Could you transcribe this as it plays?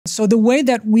So the way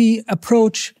that we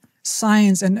approach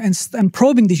science and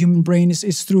probing the human brain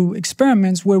is through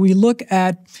experiments where we look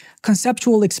at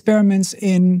conceptual experiments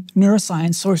in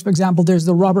neuroscience. So, for example, there's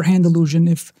the rubber hand illusion,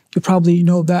 if you probably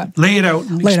know that. Lay it out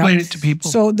and explain it to people.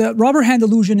 So the rubber hand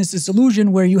illusion is this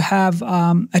illusion where you have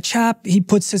a chap, he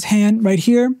puts his hand right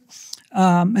here,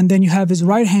 and then you have his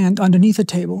right hand underneath the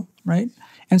table, right?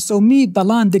 And so me,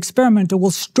 Baland, the experimenter,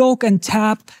 will stroke and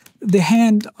tap the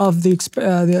hand of the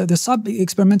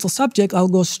experimental subject. I'll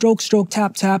go stroke, stroke,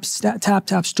 tap, tap, tap,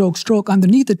 tap, stroke, stroke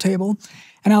underneath the table.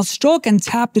 And I'll stroke and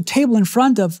tap the table in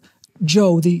front of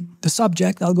Joe, the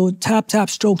subject. I'll go tap, tap,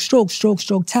 stroke, stroke, stroke,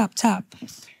 stroke, tap, tap.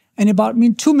 And about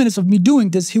 2 minutes of me doing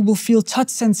this, he will feel touch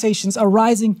sensations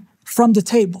arising from the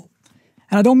table.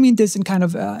 And I don't mean this in kind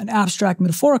of an abstract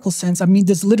metaphorical sense. I mean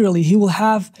this literally. He will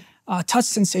have touch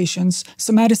sensations,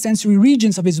 somatosensory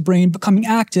regions of his brain becoming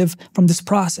active from this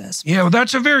process. Yeah, well,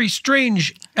 that's a very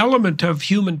strange element of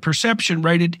human perception,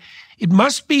 right? It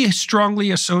must be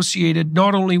strongly associated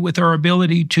not only with our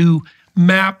ability to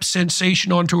map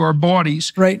sensation onto our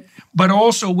bodies, right, but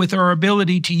also with our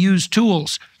ability to use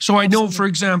tools. So I know, for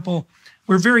example,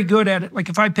 we're very good at it. Like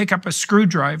if I pick up a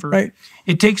screwdriver, right,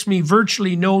 it takes me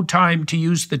virtually no time to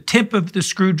use the tip of the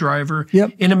screwdriver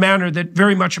in a manner that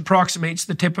very much approximates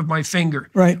the tip of my finger.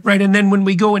 Right. Right. And then when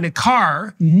we go in a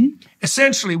car,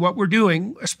 essentially what we're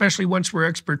doing, especially once we're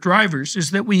expert drivers,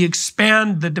 is that we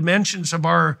expand the dimensions of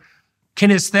our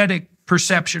kinesthetic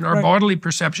perception, our bodily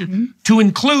perception, to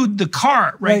include the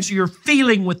car, right? So you're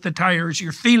feeling with the tires,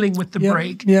 you're feeling with the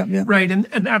brake, right? And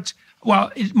that's,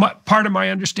 well, part of my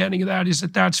understanding of that is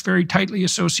that that's very tightly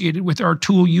associated with our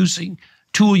tool using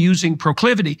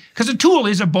proclivity, because a tool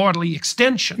is a bodily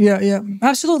extension. Yeah,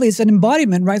 absolutely. It's an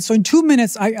embodiment, right? So in 2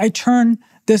 minutes, I turn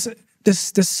this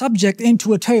subject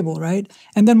into a table, right?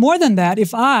 And then more than that,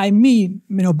 if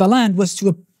Baland was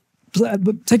to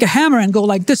take a hammer and go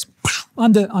like this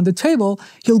on the table,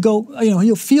 he'll go,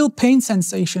 he'll feel pain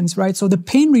sensations, right? So the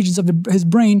pain regions of his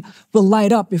brain will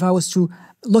light up if I was to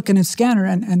look in his scanner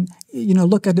and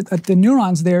look at the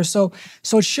neurons there. So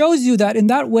it shows you that in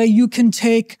that way you can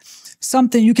take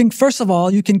something, first of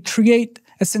all, you can create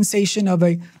a sensation of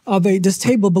this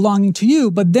table belonging to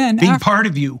you, but then being part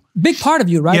of you. Big part of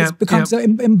you, right? It becomes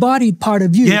an embodied part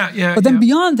of you. But then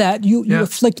beyond that, you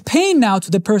inflict pain now to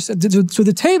the person, to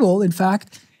the table, in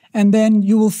fact, and then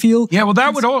you will feel. Yeah, well,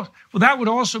 that would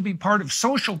also be part of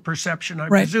social perception, I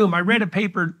presume. I read a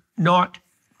paper not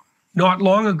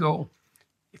long ago.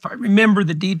 If I remember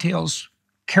the details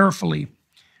carefully,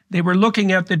 they were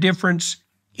looking at the difference.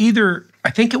 I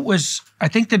think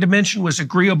the dimension was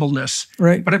agreeableness,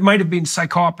 right? But it might have been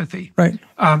psychopathy, right?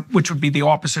 Which would be the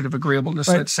opposite of agreeableness.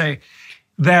 Right. Let's say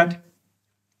that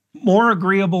more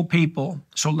agreeable people,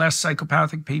 so less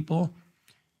psychopathic people,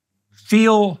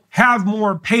 have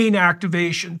more pain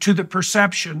activation to the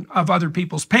perception of other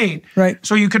people's pain. Right.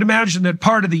 So you could imagine that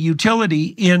part of the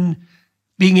utility in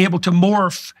being able to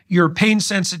morph your pain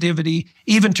sensitivity,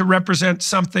 even to represent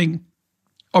something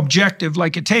objective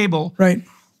like a table, right?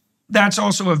 That's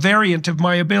also a variant of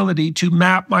my ability to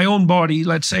map my own body,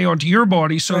 let's say, onto your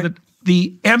body, so that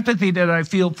the empathy that I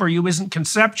feel for you isn't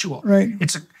conceptual. Right.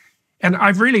 And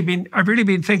I've really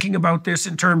been thinking about this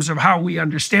in terms of how we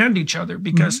understand each other,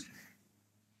 because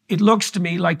it looks to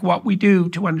me like what we do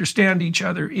to understand each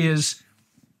other is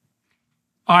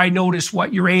I notice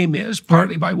what your aim is,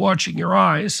 partly by watching your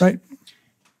eyes. Right.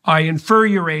 I infer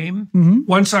your aim.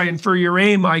 Once I infer your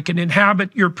aim, I can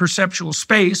inhabit your perceptual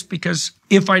space, because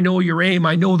if I know your aim,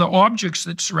 I know the objects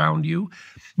that surround you.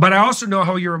 But I also know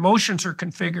how your emotions are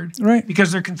configured, right?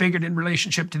 Because they're configured in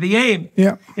relationship to the aim.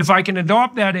 Yeah. If I can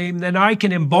adopt that aim, then I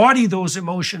can embody those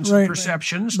emotions and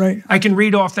perceptions. Right. I can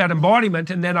read off that embodiment,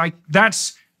 and then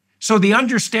so the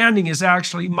understanding is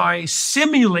actually my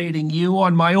simulating you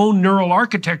on my own neural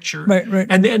architecture, right.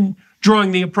 And then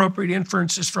drawing the appropriate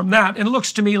inferences from that. And it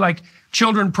looks to me like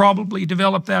children probably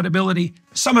develop that ability.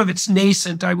 Some of it's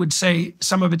nascent, I would say.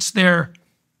 Some of it's there.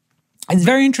 It's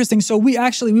very interesting. So we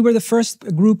were the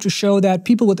first group to show that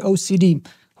people with OCD,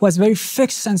 who has a very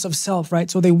fixed sense of self, right?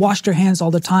 So they wash their hands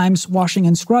all the time, washing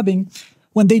and scrubbing.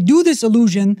 When they do this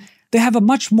illusion, they have a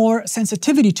much more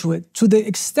sensitivity to it, to the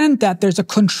extent that there's a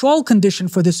control condition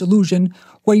for this illusion,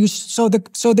 where for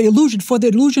the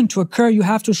illusion to occur, you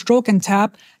have to stroke and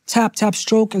tap,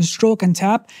 stroke and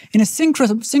tap in a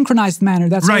synchronized manner.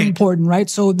 That's very important, right?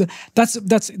 So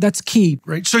that's key.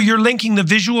 Right. So you're linking the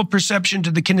visual perception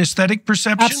to the kinesthetic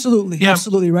perception? Absolutely,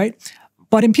 absolutely, right?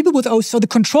 But in people with OCD, so the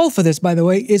control for this, by the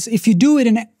way, is if you do it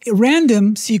in a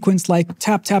random sequence, like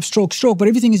tap, tap, stroke, stroke, but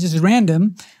everything is just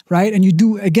random, right? And you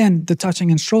do, again, the touching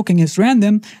and stroking is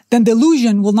random, then the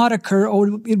illusion will not occur,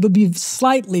 or it will be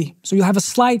slightly. So you have a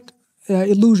slight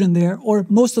illusion there, or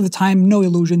most of the time, no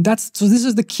illusion. So this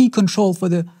is the key control for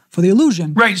the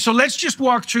illusion. Right. So let's just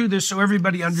walk through this so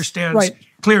everybody understands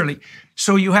clearly.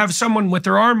 So you have someone with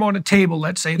their arm on a table,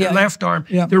 let's say, their left arm.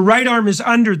 Their right arm is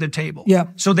under the table.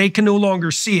 So they can no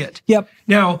longer see it.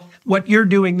 Now, what you're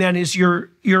doing then is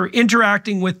you're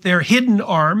interacting with their hidden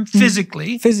arm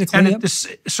physically. And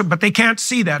but they can't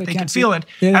see that. They can feel it.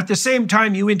 At the same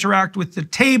time, you interact with the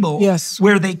table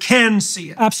where they can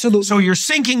see it. Absolutely. So you're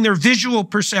syncing their visual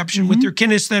perception with their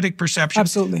kinesthetic perception.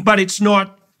 Absolutely. But it's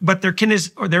not... But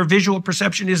their visual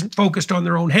perception isn't focused on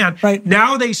their own hand. Right.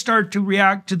 Now they start to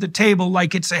react to the table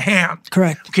like it's a hand.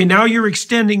 Correct. Okay, now you're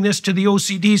extending this to the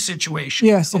OCD situation.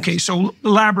 Yes. Okay, so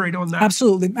elaborate on that.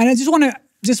 Absolutely. And I just want to,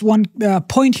 just one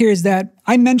point here is that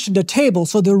I mentioned a table.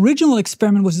 So the original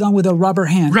experiment was done with a rubber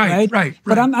hand, right?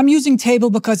 But I'm using table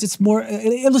because it's more,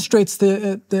 it illustrates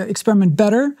the experiment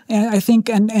better. And I think,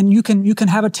 and you can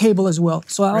have a table as well.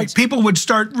 So people would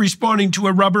start responding to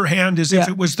a rubber hand as if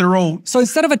it was their own. So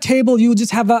instead of a table, you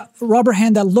just have a rubber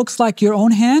hand that looks like your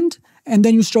own hand. And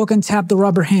then you stroke and tap the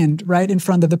rubber hand right in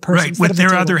front of the person. Right, with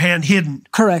their other hand hidden.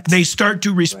 Correct. They start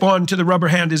to respond to the rubber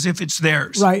hand as if it's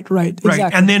theirs. Right, exactly.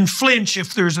 And then flinch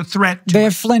if there's a threat to it. They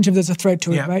flinch if there's a threat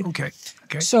to it, right? Okay.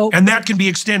 So, and that can be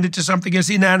extended to something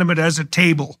as inanimate as a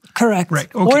table. Correct.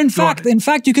 Right. Okay. Or in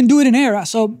fact, you can do it in air.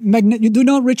 So you do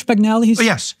know Rich McNally?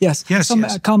 Yes. Some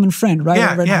common friend,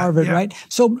 right? Over at Harvard, right?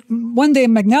 So one day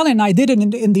McNally and I did it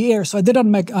in the air. So I did it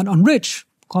on Rich.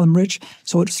 Call him Rich.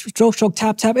 So it's stroke, stroke,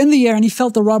 tap, tap in the air, and he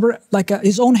felt the rubber, like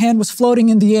his own hand was floating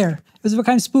in the air. It was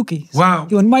kind of spooky. Wow.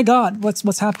 He went, my God,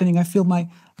 what's happening? I feel my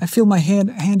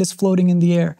hand is floating in the air.